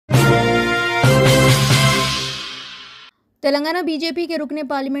Telangana BJP के रुकने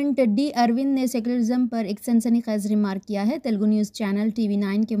parliament D.Arvind ने सेकुलरिज्म पर एक सनसनीखेज रिमार्क किया है। तेलुगु न्यूज़ चैनल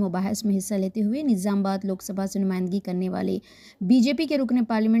TV9 के मुबाहस में हिस्सा लेते हुए निजामाबाद लोकसभा से नुमाइंदगी करने वाले बीजेपी के रुकने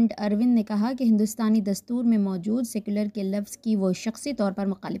पार्लियामेंट अरविंद ने कहा कि हिंदुस्तानी दस्तूर में मौजूद सेकुलर के लफ्ज़ की वो शख्सी तौर पर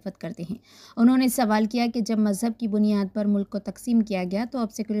मुखालिफत करते हैं। उन्होंने सवाल किया कि जब मज़हब की बुनियाद पर मुल्क को तकसीम किया गया तो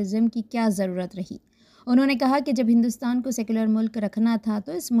अब सेकुलरिज्म की क्या ज़रूरत रही। उन्होंने कहा कि जब हिंदुस्तान को सेकुलर मुल्क रखना था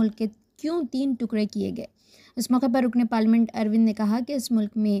तो इस मुल्क के क्यों 3 टुकड़े किए गए। इस मौके पर रुकने पार्लियामेंट अरविंद ने कहा कि इस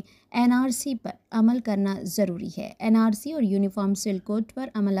मुल्क में NRC पर अमल करना ज़रूरी है। NRC और यूनिफॉर्म सिविल कोड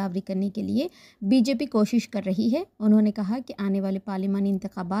पर अमलावरी करने के लिए बीजेपी कोशिश कर रही है। उन्होंने कहा कि आने वाले पार्लिमानी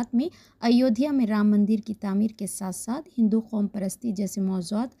इंतखाबात में अयोध्या में राम मंदिर की तामीर के साथ साथ हिंदू कौम परस्ती जैसे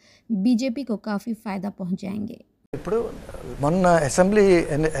मौज़ूआत बीजेपी को काफ़ी फ़ायदा पहुँचाएंगे। ఇప్పుడు మొన్న అసెంబ్లీ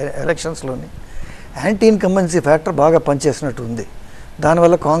ఎలక్షన్స్లోని యాంటీ ఇన్కంబెన్సీ ఫ్యాక్టర్ బాగా పనిచేసినట్టు ఉంది.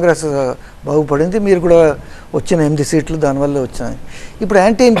 దానివల్ల కాంగ్రెస్ బాగుపడింది. మీరు కూడా వచ్చిన 8 సీట్లు దానివల్ల వచ్చాయి. ఇప్పుడు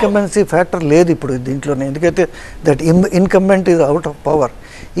యాంటీ ఇన్కంబెన్సీ ఫ్యాక్టర్ లేదు ఇప్పుడు దీంట్లోనే, ఎందుకైతే that incumbent is out of power.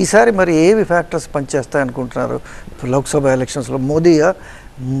 ఈసారి మరి ఏవి ఫ్యాక్టర్స్ పనిచేస్తాయి అనుకుంటున్నారు లోక్సభ ఎలక్షన్స్లో? మోదీయా,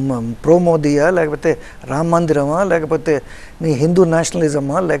 ప్రో మోదీయా, లేకపోతే రామ మందిరమా, లేకపోతే మీ హిందూ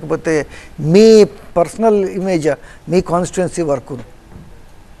నేషనలిజమా, లేకపోతే మీ పర్సనల్ ఇమేజా, మీ కాన్స్టిట్యుయెన్సీ వర్క్?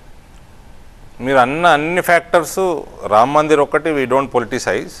 మీరు అన్ని ఫ్యాక్టర్స్ రామ్ మందిర్ ఒక్కటి we don't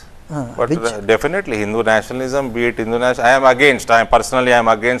politicise, but definitely Hindu nationalism, be it Hindu national, I'm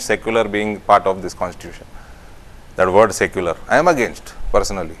against secular being part of this constitution. That word secular I'm against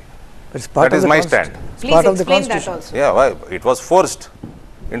personally. That is my stand. Please explain that also. Yeah, why? It was forced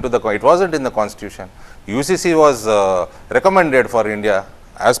into the, it wasn't in the constitution. UCC was recommended for India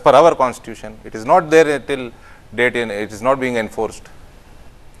as per our constitution. It is not there till date, it is not being enforced.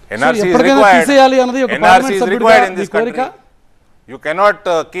 NRC is required. NRC is required in this country. You cannot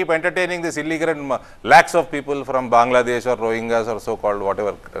keep entertaining this illegal lakhs of people from Bangladesh or Rohingyas or so-called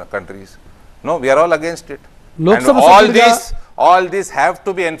whatever countries. No, we are all against it. And all these have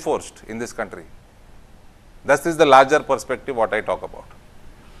to be enforced in this country. That is the larger perspective what I talk about.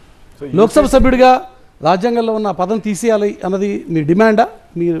 So Lok Sabha సభ్యుడిగా రాజ్యాంగంలో ఉన్న పదం తీసేయాలి అన్నది మీ డిమాండా?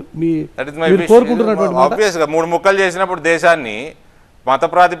 మీరు కోరుకుంటున్నటువంటి మాట? ఆబ్వియస్గా 3 ముక్కలు చేసినప్పుడు దేశాన్ని మత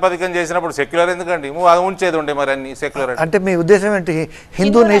ప్రాతిపదికన చేసినప్పుడు సెక్యులర్ ఎందుకండి? అది ఉంచేది ఉండే మరి అన్ని సెక్యులర్ అంటే మీ ఉద్దేశం ఏంటి?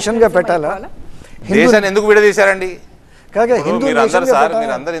 హిందూ నేషన్గా పెట్టాలా? దేశాన్ని ఎందుకు విడదీశారండి? మీరందరూ సార్,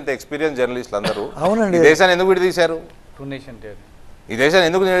 మీరందరూ ఇంత ఎక్స్పీరియన్స్ జర్నలిస్టులు అందరూ అవునండి, ఈ దేశాన్ని ఎందుకు విడదీశారు? ఈ దేశాన్ని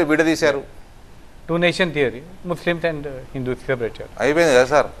ఎందుకు విడదీశారు? 2 nation theory, Muslims and Hindus separate. అయిపోయింది కదా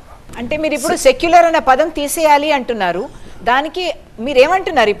సార్. అంటే మీరు ఇప్పుడు సెక్యులర్ అనే పదం తీసేయాలి అంటున్నారు. దానికి మీరు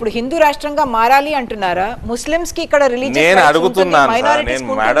ఏమంటున్నారు? ఇప్పుడు హిందూ రాష్ట్రంగా మారాలి అంటున్నారా? ముస్లిమ్స్ కి ఇక్కడ రిలీజియస్ నేను అడుగుతున్నాను సార్,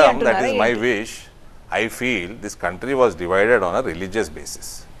 నేను madam, that is my wish. I feel this country was divided on a religious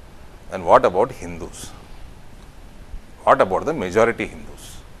basis. And what about Hindus? What about the majority Hindus?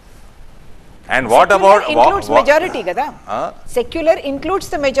 And what about includes majority kada? Secular includes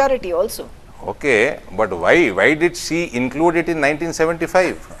the majority also. Okay, but why did she include it in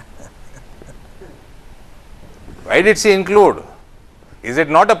 1975? Why did she include? Is it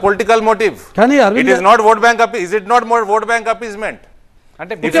not a political motive? It is not vote bank appeasement. Is it not more vote bank appeasement?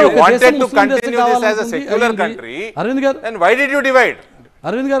 If you wanted to continue this as a secular country, then why did you divide?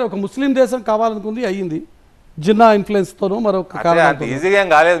 Arvind గారు, ఒక ముస్లిం దేశం కావాలనుకుంది, అయ్యింది Jinnah influence తోనూ మరొక కారణం. ఈజీగా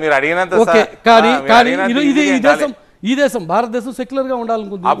కాలేదు మీరు అడిగినంత. కానీ ఈ దేశం భారతదేశం సెక్యులర్ గా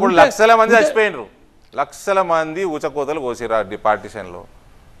ఉండాలనుకుంది. అప్పుడు లక్షల మంది చచ్చిపోయినరు, లక్షల మంది ఊచకోతలు కోసిరు పార్టీషన్ లో.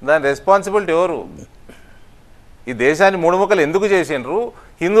 దాని రెస్పాన్సిబిలిటీ ఎవరు? ఈ దేశాన్ని 3 ముక్కలు ఎందుకు చేసిండ్రు?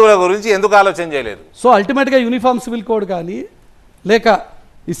 హిందువుల గురించి ఎందుకు ఆలోచన చేయలేదు? సో అల్టిమేట్ గా యూనిఫామ్ సివిల్ కోడ్ కానీ లేక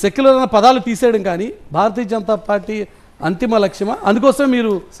ఈ సెక్యులర్ అన్న పదాలు తీసేయడం కానీ భారతీయ జనతా పార్టీ అంతిమ లక్ష్యమా? అందుకోసం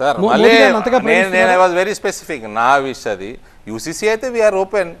మీరు వెరీ స్పెసిఫిక్ నా విష్ అది. యూసీసీ అయితే we are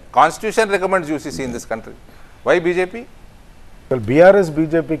open. Constitution recommends UCC in this country. Why BJP? BRS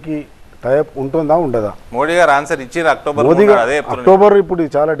బీజేపీకి టైప్ ఉంటుందా ఉండదా? మోడీ గారు ఆన్సర్ ఇచ్చారు అక్టోబర్. అక్టోబర్ ఇప్పుడు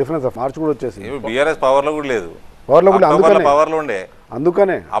చాలా డిఫరెన్స్, మార్చ్ కూడా వచ్చేసి. బీఆర్ఎస్ పవర్ లో కూడా లేదు, పవర్ లో ఉండే,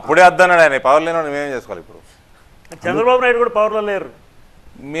 అందుకనే అప్పుడే అద్దన్నాడు ఆయన. పవర్ లేని మేమేం చేసుకోవాలి? ఇప్పుడు చంద్రబాబు నాయుడు కూడా పవర్ లో లేరు.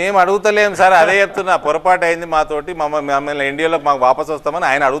 మేము అడుగుతలేము సార్, అదే చెప్తున్నా. పొరపాటు అయింది మాతోటి, మమ్మల్ని ఇండియాలో మాకు వాపసు వస్తామని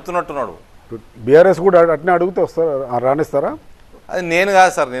ఆయన అడుగుతున్నట్టున్నాడు. బీఆర్ఎస్ కూడా అట్నే అడిగితే వస్తారా, రాణిస్తారా? అది నేను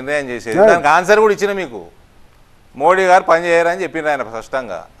కాదు సార్ నిర్ణయం చేసేది. దానికి ఆన్సర్ కూడా ఇచ్చిన మీకు. మోడీ గారు పని చేయరని చెప్పిండ్రు ఆయన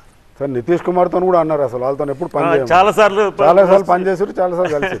స్పష్టంగా. సార్ నితీష్ కుమార్తో కూడా అన్నారు, అసలు వాళ్ళతో ఎప్పుడు పని చేయాలి, చాలా సార్లు పనిచేసారు, చాలా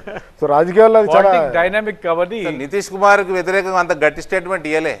సార్లు కలిసి. సో రాజకీయాల్లో అది చాలా డైనామిక్ కాబట్టి నితీష్ కుమార్ కి వ్యతిరేకంగా అంత గట్టి స్టేట్మెంట్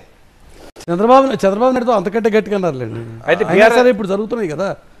ఇవ్వలే. చంద్రబాబు నాయుడుతో అంతకంటే గట్టిగా అన్నారులేండి. అయితే ఇప్పుడు జరుగుతున్నాయి కదా,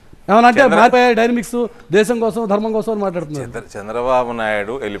 ఏమనంటే మారిపోయాయి డైనమిక్స్, దేశం కోసం ధర్మం కోసం అని మాట్లాడుతున్నారు. చంద్రబాబు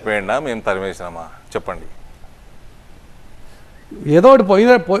నాయుడు వెళ్ళిపోయిందా మేము తరిమేసినామా చెప్పండి? ఏదో ఒకటి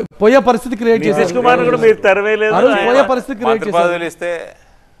పోయే పరిస్థితి క్రియేట్ నితీష్ కుమార్ కూడా మీరు తెరవేయలేదు. పోయే పరిస్థితి క్రియేట్ మంత్రి చేశారు. పదవులు ఇస్తే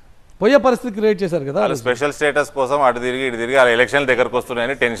పోయే పరిస్థితి క్రియేట్ చేశారు కదా. వాళ్ళు స్పెషల్ స్టేటస్ కోసం అటు తిరిగి ఇటు తిరిగి వాళ్ళ ఎలక్షన్లు దగ్గరకు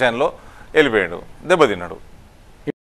వస్తున్నాయని టెన్షన్లో వెళ్ళిపోయాడు, దెబ్బతిన్నాడు.